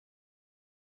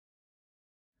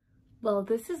Well,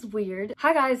 this is weird.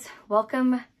 Hi guys,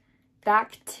 welcome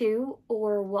back to,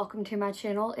 or welcome to my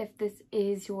channel if this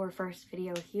is your first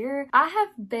video here. I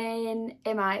have been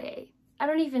MIA. I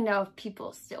don't even know if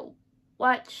people still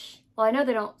watch. Well, I know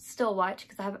they don't still watch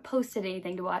because I haven't posted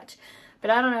anything to watch,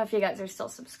 but I don't know if you guys are still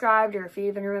subscribed or if you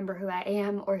even remember who I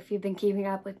am or if you've been keeping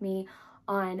up with me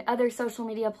on other social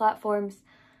media platforms.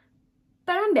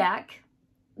 But I'm back,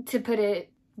 to put it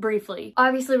briefly.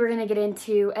 Obviously, we're gonna get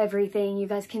into everything. You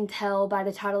guys can tell by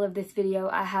the title of this video,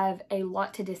 I have a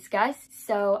lot to discuss.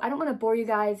 So I don't want to bore you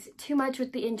guys too much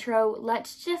with the intro.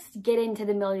 Let's just get into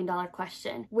the million-dollar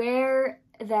question. Where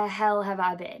the hell have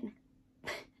I been?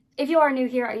 If you are new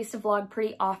here, I used to vlog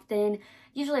pretty often,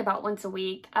 usually about once a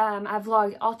week. I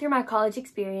vlogged all through my college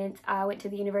experience. I went to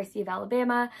the University of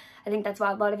Alabama. I think that's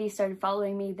why a lot of you started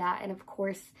following me, that and of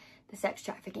course the sex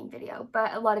trafficking video.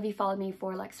 But a lot of you followed me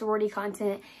for like sorority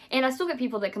content, and I still get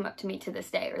people that come up to me to this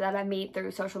day or that I meet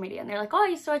through social media and they're like, oh, I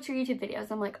used to watch your YouTube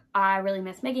videos. I'm like, I really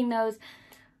miss making those.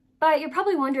 But you're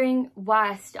probably wondering why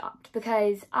I stopped,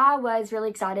 because I was really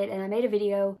excited and I made a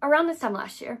video around this time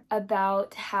last year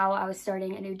about how I was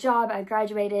starting a new job. I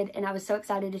graduated and I was so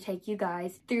excited to take you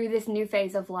guys through this new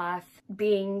phase of life,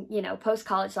 being, you know,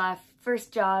 post-college life,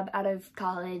 first job out of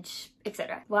college,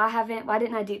 etc. Well, why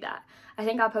didn't I do that? I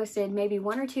think I posted maybe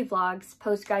 1 or 2 vlogs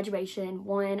post-graduation.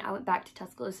 One, I went back to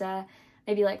Tuscaloosa,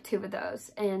 maybe like 2 of those.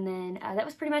 And then that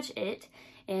was pretty much it.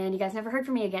 And you guys never heard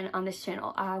from me again on this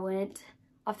channel. I went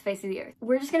off the face of the earth.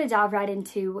 We're just gonna dive right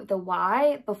into the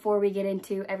why before we get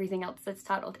into everything else that's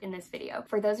titled in this video.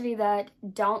 For those of you that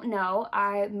don't know,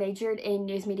 I majored in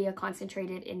news media,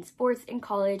 concentrated in sports in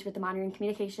college with a minor in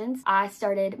communications. I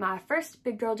started my first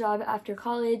big girl job after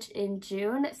college in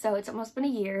June, so it's almost been a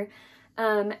year.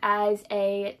 As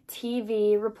a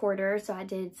TV reporter. So I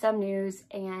did some news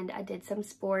and I did some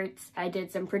sports, I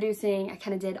did some producing, I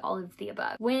kind of did all of the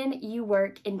above. When you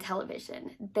work in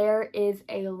television, there is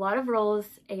a lot of rules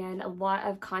and a lot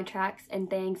of contracts and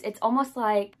things. It's almost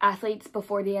like athletes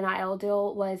before the NIL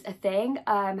deal was a thing,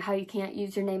 how you can't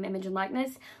use your name, image, and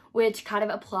likeness, which kind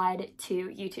of applied to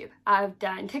YouTube. I've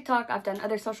done TikTok, I've done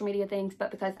other social media things,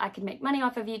 but because I could make money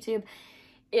off of YouTube,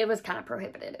 it was kind of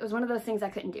prohibited. It was one of those things I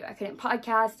couldn't do. I couldn't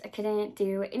podcast, I couldn't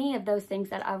do any of those things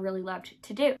that I really loved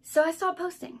to do. So I stopped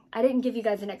posting. I didn't give you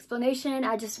guys an explanation,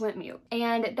 I just went mute.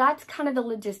 And that's kind of the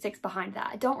logistics behind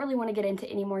that. I don't really want to get into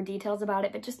any more details about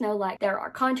it, but just know, like, there are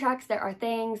contracts, there are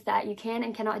things that you can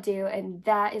and cannot do, and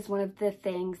that is one of the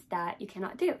things that you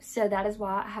cannot do. So that is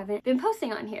why I haven't been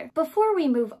posting on here. Before we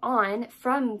move on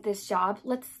from this job,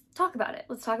 let's talk about it.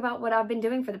 Let's talk about what I've been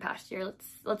doing for the past year.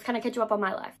 Let's kind of catch you up on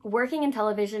my life. Working in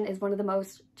television is one of the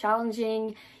most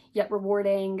challenging yet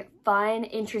rewarding, fun,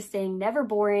 interesting, never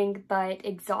boring, but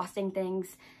exhausting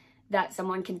things that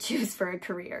someone can choose for a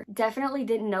career. Definitely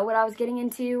didn't know what I was getting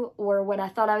into, or what I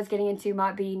thought I was getting into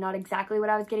might be not exactly what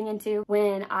I was getting into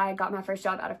when I got my first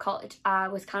job out of college. I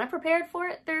was kind of prepared for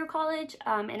it through college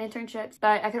and internships,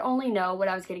 but I could only know what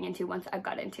I was getting into once I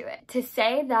got into it. To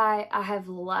say that I have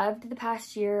loved the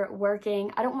past year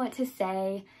working, I don't want to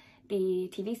say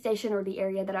the TV station or the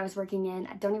area that I was working in.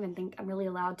 I don't even think I'm really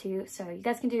allowed to, so you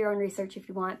guys can do your own research if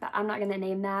you want, but I'm not gonna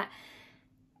name that.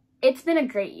 It's been a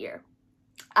great year.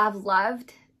 I've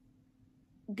loved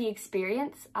the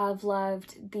experience. I've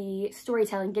loved the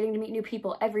storytelling, getting to meet new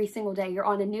people every single day. You're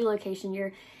on a new location,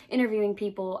 you're interviewing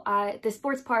people. The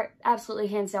sports part, absolutely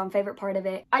hands down favorite part of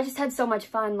it. I just had so much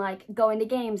fun, like going to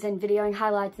games and videoing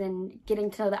highlights and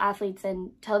getting to know the athletes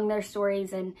and telling their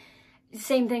stories, and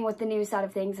same thing with the news side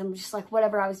of things. I'm just like,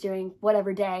 whatever I was doing,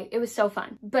 whatever day, it was so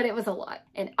fun, but it was a lot.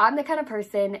 And I'm the kind of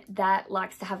person that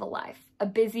likes to have a life, a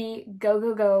busy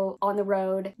go on the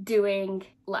road doing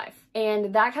life.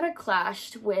 And that kind of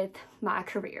clashed with my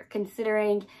career,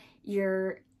 considering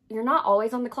you're not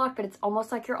always on the clock, but it's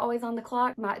almost like you're always on the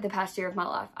clock. The past year of my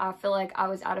life, I feel like I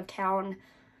was out of town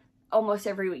almost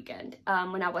every weekend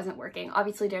when I wasn't working.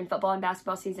 Obviously during football and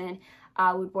basketball season,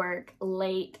 I would work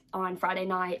late on Friday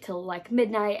night till like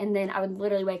midnight, and then I would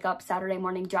literally wake up Saturday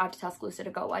morning, drive to Tuscaloosa to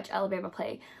go watch Alabama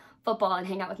play football and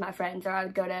hang out with my friends, or I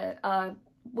would go to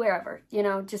wherever, you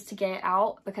know, just to get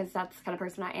out, because that's the kind of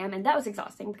person I am. And that was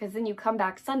exhausting, because then you come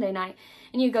back Sunday night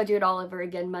and you go do it all over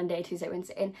again Monday, Tuesday,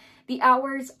 Wednesday, and the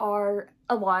hours are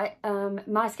a lot.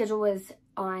 My schedule was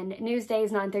on news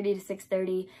days 9:30 to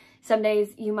 6:30. Some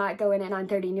days you might go in at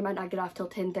 9:30 and you might not get off till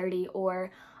 10:30, or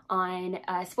on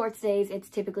sports days it's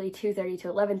typically 2:30 to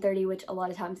 11:30, which a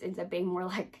lot of times ends up being more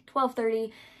like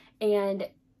 12:30, and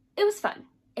it was fun.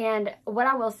 And what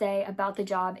I will say about the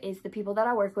job is the people that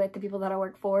I work with, the people that I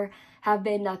work for, have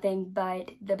been nothing but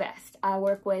the best. I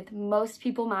work with most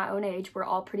people my own age. We're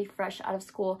all pretty fresh out of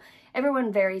school.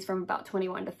 Everyone varies from about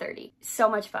 21 to 30. So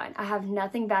much fun. I have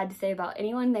nothing bad to say about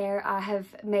anyone there. I have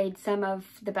made some of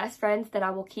the best friends that I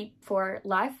will keep for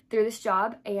life through this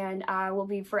job, and I will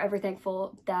be forever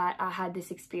thankful that I had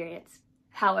this experience.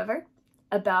 However,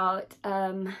 about,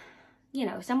 you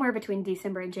know, somewhere between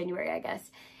December and January, I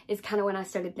guess, is kind of when I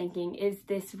started thinking, is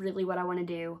this really what I want to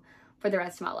do for the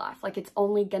rest of my life? Like, it's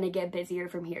only gonna get busier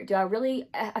from here.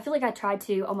 I feel like I tried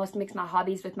to almost mix my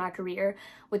hobbies with my career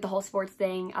with the whole sports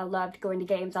thing. I loved going to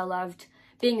games. I loved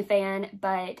being a fan,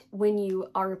 but when you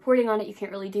are reporting on it, you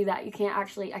can't really do that. You can't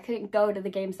actually, I couldn't go to the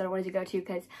games that I wanted to go to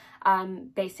because I'm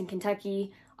based in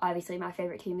Kentucky. Obviously, my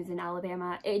favorite team is in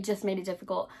Alabama. It just made it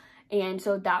difficult. And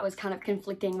so that was kind of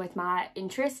conflicting with my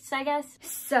interests, I guess.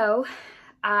 So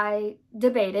I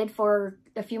debated for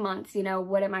a few months, you know,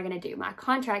 what am I going to do? My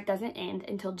contract doesn't end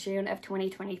until June of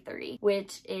 2023,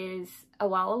 which is a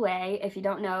while away. If you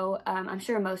don't know, I'm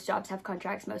sure most jobs have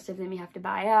contracts. Most of them you have to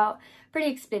buy out. Pretty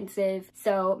expensive.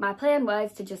 So my plan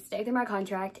was to just stay through my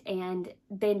contract and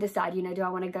then decide, you know, do I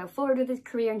want to go forward with this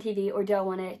career in TV or do I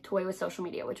want to toy with social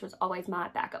media, which was always my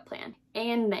backup plan.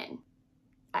 And then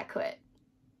I quit.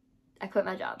 I quit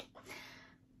my job.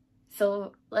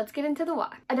 So let's get into the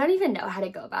why. I don't even know how to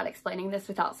go about explaining this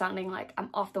without sounding like I'm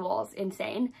off the walls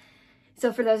insane.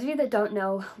 So for those of you that don't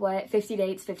know what 50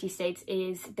 Dates, 50 States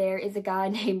is, there is a guy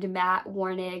named Matt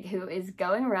Warnig who is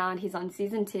going around, he's on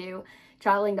season 2,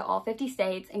 traveling to all 50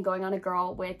 states and going on a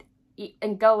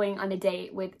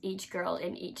date with each girl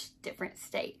in each different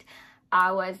state.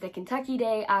 I was the Kentucky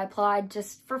date. I applied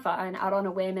just for fun, out on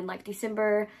a whim in like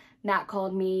December. Matt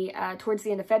called me towards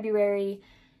the end of February,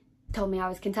 told me I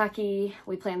was Kentucky.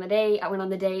 We planned the date. I went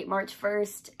on the date March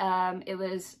 1st. It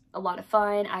was a lot of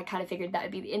fun. I kind of figured that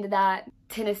would be the end of that.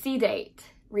 Tennessee date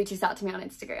reaches out to me on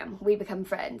Instagram. We become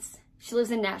friends. She lives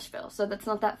in Nashville, so that's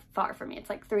not that far from me. It's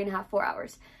like 3.5, 4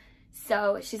 hours.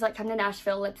 So she's like, come to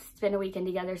Nashville. Let's spend a weekend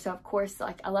together. So of course,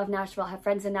 like, I love Nashville. I have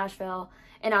friends in Nashville.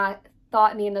 And I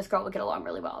thought me and this girl would get along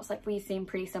really well. I was like, we seem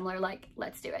pretty similar. Like,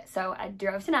 let's do it. So I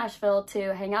drove to Nashville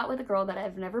to hang out with a girl that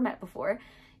I've never met before.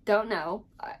 Don't know,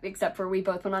 except for we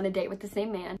both went on a date with the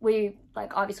same man. We,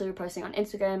 like, obviously were posting on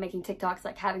Instagram, making TikToks,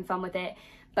 like, having fun with it,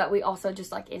 but we also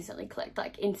just, like, instantly clicked,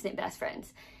 like, instant best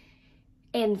friends.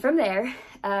 And from there,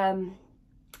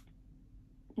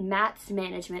 Matt's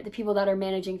management, the people that are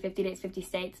managing 50 Dates, 50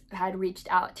 States, had reached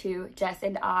out to Jess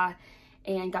and I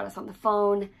and got us on the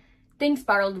phone. Things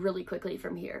spiraled really quickly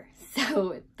from here.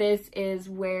 So this is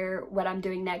where what I'm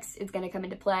doing next is going to come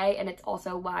into play, and it's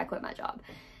also why I quit my job.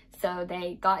 So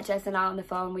they got Jess and I on the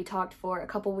phone. We talked for a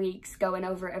couple weeks, going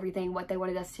over everything, what they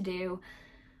wanted us to do,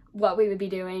 what we would be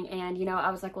doing. And, you know,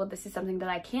 I was like, well, this is something that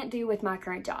I can't do with my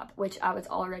current job, which I was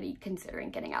already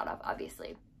considering getting out of,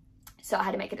 obviously. So I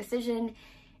had to make a decision,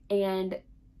 and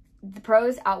the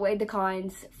pros outweighed the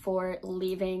cons for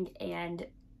leaving and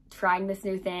trying this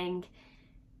new thing.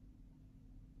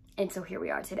 And so here we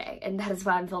are today, and that is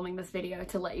why I'm filming this video,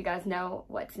 to let you guys know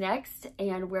what's next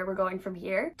and where we're going from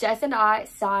here. Jess and I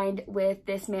signed with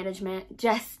this management.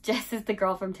 Jess is the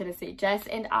girl from Tennessee. Jess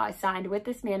and I signed with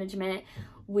this management.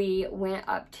 We went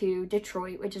up to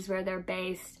Detroit, which is where they're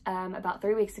based, about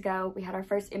 3 weeks ago. We had our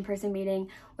first in-person meeting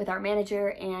with our manager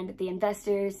and the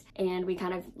investors, and we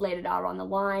kind of laid it out on the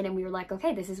line, and we were like,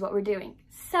 okay, this is what we're doing.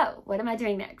 So what am I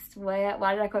doing next? Why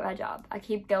did I quit my job? I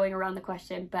keep going around the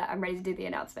question, but I'm ready to do the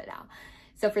announcement now.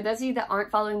 So for those of you that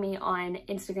aren't following me on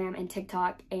Instagram and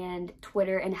TikTok and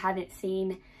Twitter and haven't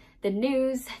seen the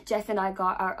news, Jess and I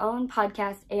got our own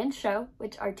podcast and show,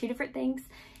 which are 2 different things.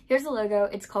 Here's the logo.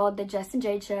 It's called The Jess and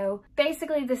Jayde Show.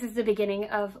 Basically, this is the beginning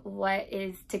of what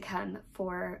is to come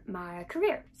for my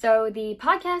career. So the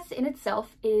podcast in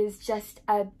itself is just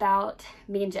about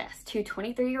me and Jess, 2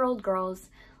 23-year-old girls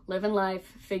living life,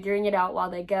 figuring it out while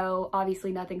they go.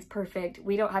 Obviously, nothing's perfect.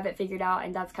 We don't have it figured out,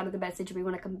 and that's kind of the message we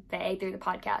want to convey through the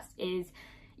podcast is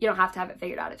you don't have to have it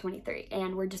figured out at 23.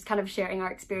 And we're just kind of sharing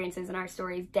our experiences and our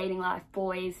stories, dating life,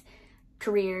 boys,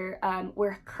 career.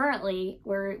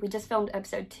 We just filmed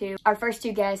episode 2. Our first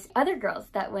 2 guests, other girls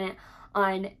that went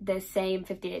on the same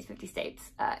 50 Dates, 50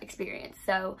 States experience.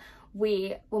 So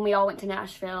when we all went to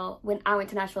Nashville, when I went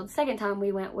to Nashville the second time,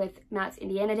 we went with Matt's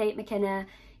Indiana date, McKenna,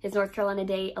 his North Carolina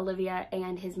date, Olivia,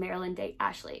 and his Maryland date,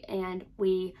 Ashley. And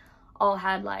we all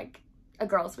had like a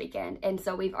girls' weekend. And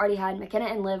so we've already had McKenna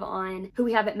and Liv on, who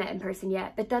we haven't met in person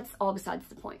yet, but that's all besides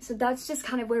the point. So that's just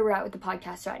kind of where we're at with the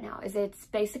podcast right now, is it's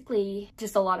basically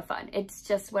just a lot of fun. It's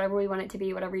just whatever we want it to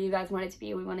be, whatever you guys want it to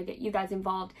be. We want to get you guys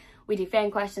involved. We do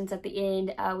fan questions at the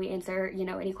end. We answer, you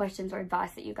know, any questions or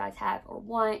advice that you guys have or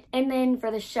want. And then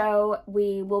for the show,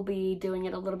 we will be doing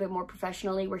it a little bit more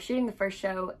professionally. We're shooting the first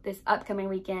show this upcoming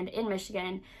weekend in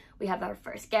Michigan. We have our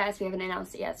first guest. We haven't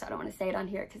announced it yet, so I don't want to say it on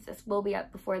here because this will be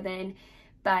up before then.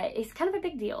 But it's kind of a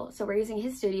big deal. So we're using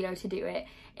his studio to do it.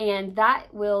 And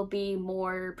that will be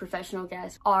more professional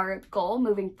guests. Our goal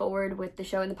moving forward with the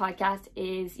show and the podcast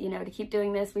is, you know, to keep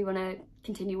doing this. We want to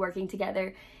continue working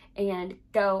together and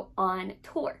go on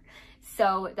tour.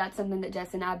 So that's something that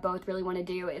Jess and I both really want to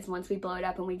do, is once we blow it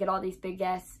up and we get all these big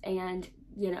guests and,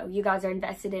 you know, you guys are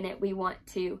invested in it, we want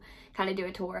to kind of do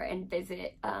a tour and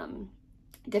visit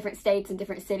different states and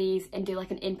different cities and do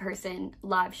like an in-person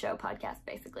live show podcast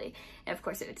basically. And of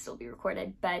course it would still be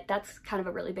recorded, but that's kind of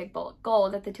a really big goal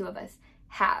that the two of us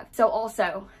have. So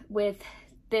also with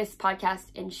this podcast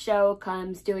and show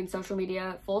comes doing social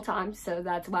media full time. So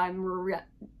that's why I'm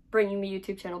bringing the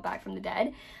YouTube channel back from the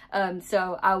dead.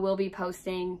 So I will be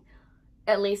posting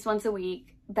at least once a week,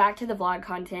 back to the vlog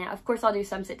content. Of course, I'll do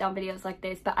some sit down videos like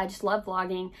this, but I just love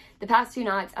vlogging. The past 2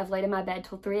 nights, I've laid in my bed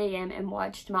till 3 a.m. and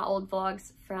watched my old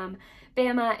vlogs from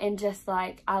Bama, and just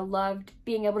like, I loved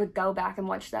being able to go back and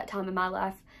watch that time in my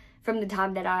life from the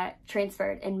time that I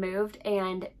transferred and moved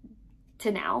and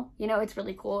to now. You know, it's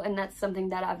really cool, and that's something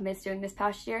that I've missed doing this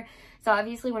past year. So I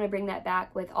obviously want to bring that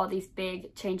back with all these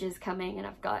big changes coming, and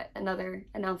I've got another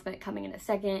announcement coming in a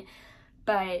second.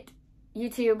 But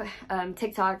YouTube,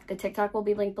 TikTok, the TikTok will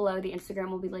be linked below, the Instagram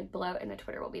will be linked below, and the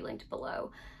Twitter will be linked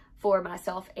below for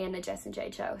myself and the Jess and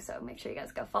Jayde show. So make sure you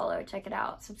guys go follow, check it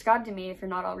out, subscribe to me if you're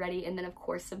not already, and then of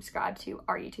course subscribe to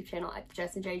our YouTube channel at the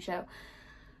Jess and Jayde show.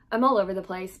 I'm all over the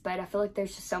place, but I feel like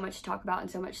there's just so much to talk about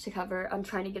and so much to cover. I'm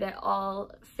trying to get it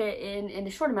all fit in a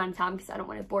short amount of time because I don't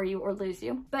want to bore you or lose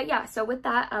you. But yeah, so with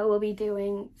that, I will be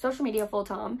doing social media full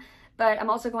time, but I'm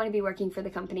also going to be working for the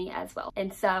company as well.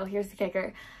 And so here's the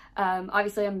kicker.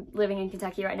 Obviously I'm living in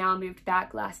Kentucky right now. I moved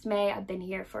back last May. I've been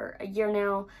here for a year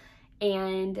now.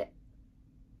 And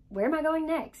where am I going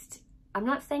next? I'm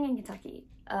not staying in Kentucky.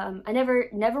 I never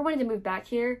wanted to move back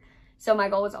here. So my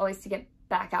goal was always to get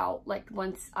back out, like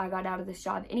once I got out of this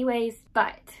job anyways.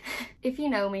 But if you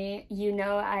know me, you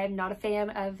know I am not a fan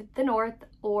of the north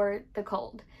or the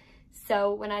cold.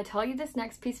 So when I tell you this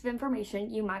next piece of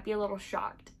information, you might be a little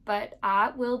shocked, but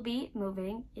I will be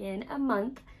moving in a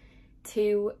month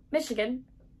to Michigan.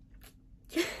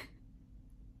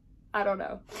 I don't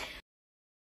know.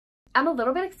 I'm a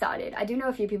little bit excited. I do know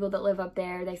a few people that live up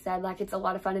there. They said like it's a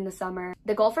lot of fun in the summer.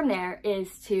 The goal from there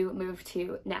is to move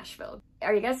to Nashville.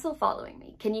 Are you guys still following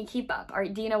me? Can you keep up?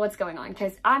 Do you know what's going on?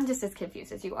 Because I'm just as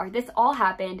confused as you are. This all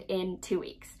happened in 2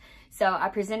 weeks. So I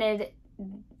presented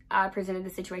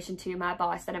the situation to my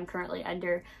boss that I'm currently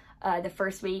under the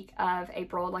first week of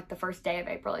April, like the first day of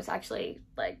April. It's actually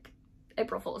like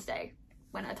April Fool's Day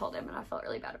when I told him, and I felt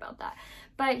really bad about that.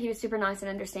 But he was super nice and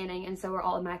understanding, and so were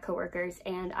all of my coworkers.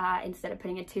 And I, instead of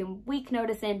putting a 2-week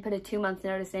notice in, put a 2-month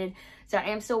notice in. So I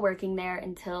am still working there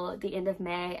until the end of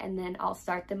May, and then I'll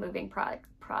start the moving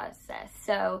process.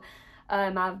 So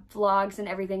my vlogs and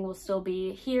everything will still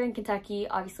be here in Kentucky.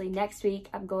 Obviously next week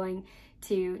I'm going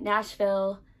to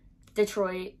Nashville,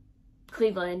 Detroit,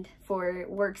 Cleveland for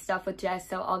work stuff with Jess,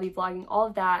 so I'll be vlogging all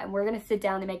of that, and we're gonna sit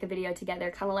down and make a video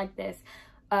together kind of like this,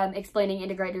 explaining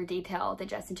into greater detail the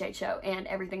Jess and Jayde show and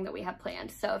everything that we have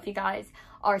planned. So if you guys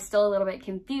are still a little bit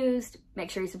confused,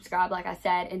 make sure you subscribe like I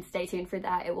said, and stay tuned for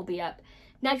that. It will be up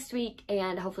next week,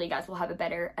 and hopefully you guys will have a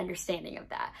better understanding of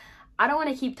that. I don't want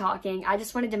to keep talking. I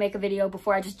just wanted to make a video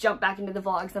before I just jump back into the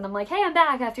vlogs, and I'm like, hey, I'm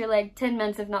back after like 10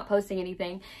 months of not posting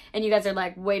anything. And you guys are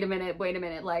like, wait a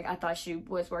minute. Like, I thought she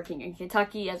was working in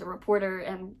Kentucky as a reporter,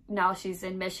 and now she's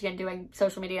in Michigan doing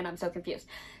social media, and I'm so confused.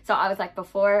 So I was like,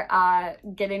 before I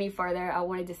get any further, I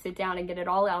wanted to sit down and get it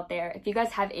all out there. If you guys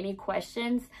have any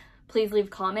questions, please leave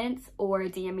comments or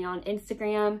DM me on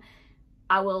Instagram.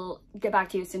 I will get back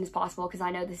to you as soon as possible, because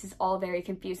I know this is all very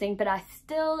confusing, but I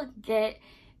still get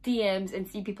DMs and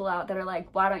see people out that are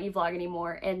like, why don't you vlog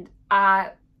anymore? And I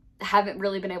haven't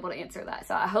really been able to answer that.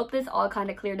 So I hope this all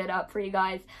kind of cleared it up for you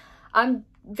guys. I'm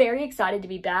very excited to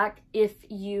be back. If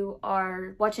you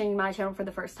are watching my channel for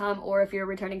the first time, or if you're a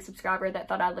returning subscriber that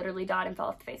thought I literally died and fell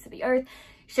off the face of the earth,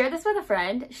 share this with a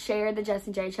friend. Share the Jess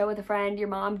and Jayde show with a friend, your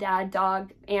mom, dad,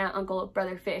 dog, aunt, uncle,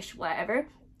 brother, fish, whatever.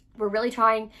 We're really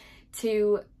trying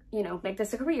to, you know, make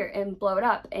this a career and blow it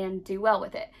up and do well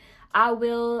with it. I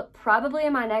will probably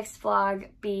in my next vlog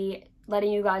be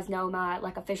letting you guys know my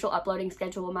like official uploading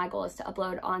schedule. My goal is to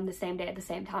upload on the same day at the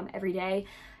same time every day.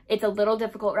 It's a little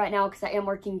difficult right now because I am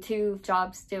working 2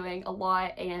 jobs, doing a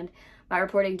lot, and my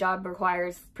reporting job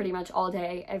requires pretty much all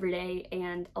day, every day,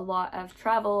 and a lot of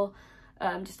travel,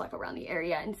 just like around the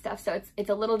area and stuff. So it's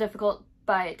a little difficult,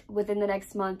 but within the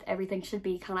next month, everything should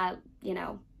be kind of, you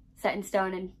know, set in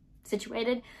stone and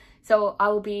situated. So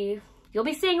you'll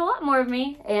be seeing a lot more of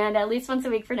me, and at least once a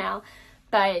week for now.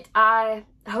 But I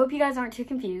hope you guys aren't too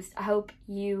confused. I hope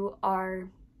you are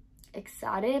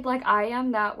excited like I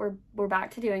am that we're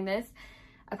back to doing this.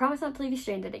 I promise not to leave you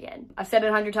stranded again. I've said it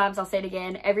 100 times, I'll say it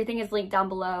again. Everything is linked down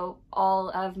below, all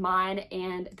of mine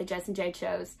and the Jess and Jade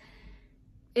shows.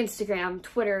 Instagram,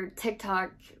 Twitter,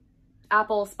 TikTok,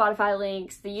 Apple, Spotify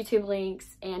links, the YouTube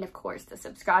links, and of course the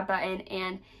subscribe button,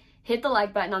 and hit the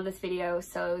like button on this video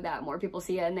so that more people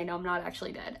see it and they know I'm not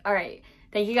actually dead. All right,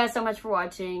 thank you guys so much for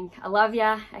watching. I love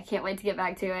ya. I can't wait to get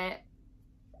back to it.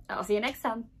 I'll see you next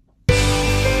time.